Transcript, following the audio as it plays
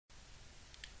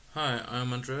Hi,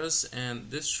 I'm Andreas,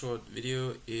 and this short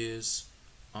video is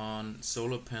on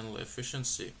solar panel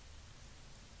efficiency.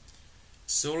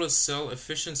 Solar cell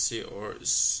efficiency, or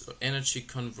energy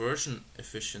conversion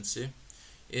efficiency,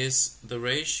 is the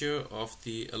ratio of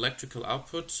the electrical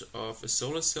output of a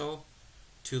solar cell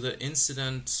to the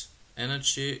incident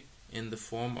energy in the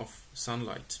form of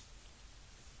sunlight.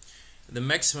 The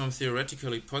maximum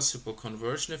theoretically possible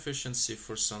conversion efficiency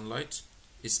for sunlight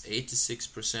is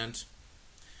 86%.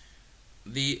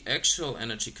 The actual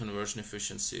energy conversion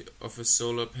efficiency of a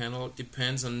solar panel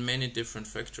depends on many different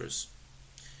factors.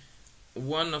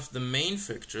 One of the main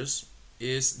factors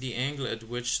is the angle at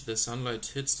which the sunlight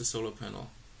hits the solar panel.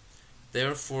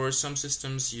 Therefore, some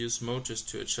systems use motors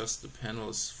to adjust the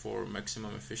panels for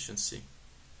maximum efficiency.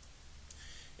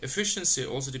 Efficiency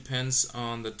also depends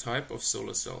on the type of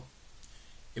solar cell.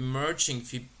 Emerging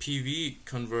PV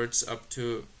converts up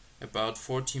to about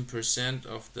 14%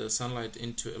 of the sunlight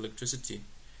into electricity.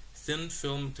 Thin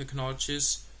film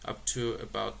technologies up to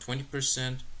about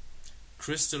 20%.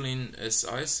 Crystalline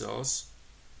Si cells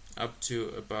up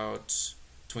to about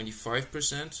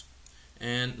 25%.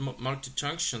 And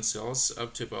multi-junction cells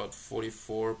up to about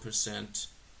 44%.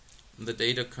 The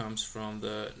data comes from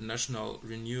the National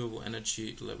Renewable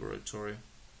Energy Laboratory.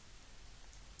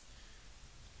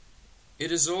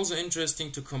 It is also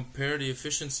interesting to compare the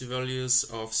efficiency values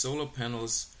of solar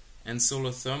panels and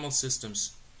solar thermal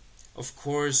systems. Of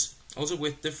course, also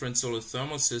with different solar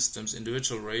thermal systems,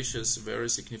 individual ratios vary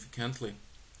significantly.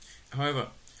 However,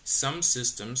 some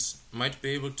systems might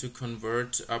be able to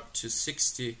convert up to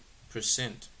 60%.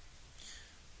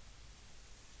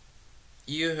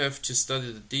 You have to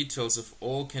study the details of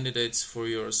all candidates for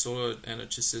your solar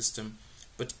energy system,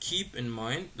 but keep in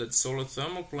mind that solar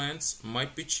thermal plants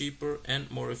might be cheaper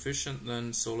and more efficient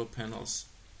than solar panels.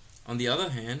 On the other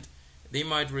hand, they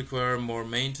might require more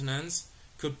maintenance,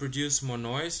 could produce more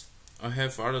noise, or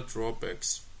have other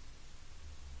drawbacks.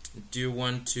 Do you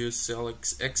want to sell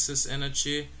excess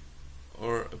energy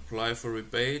or apply for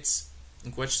rebates?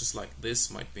 And questions like this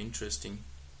might be interesting.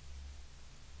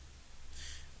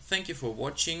 Thank you for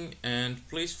watching, and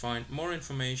please find more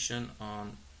information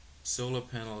on solar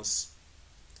panels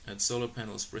at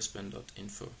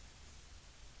solarpanelsbrisbane.info.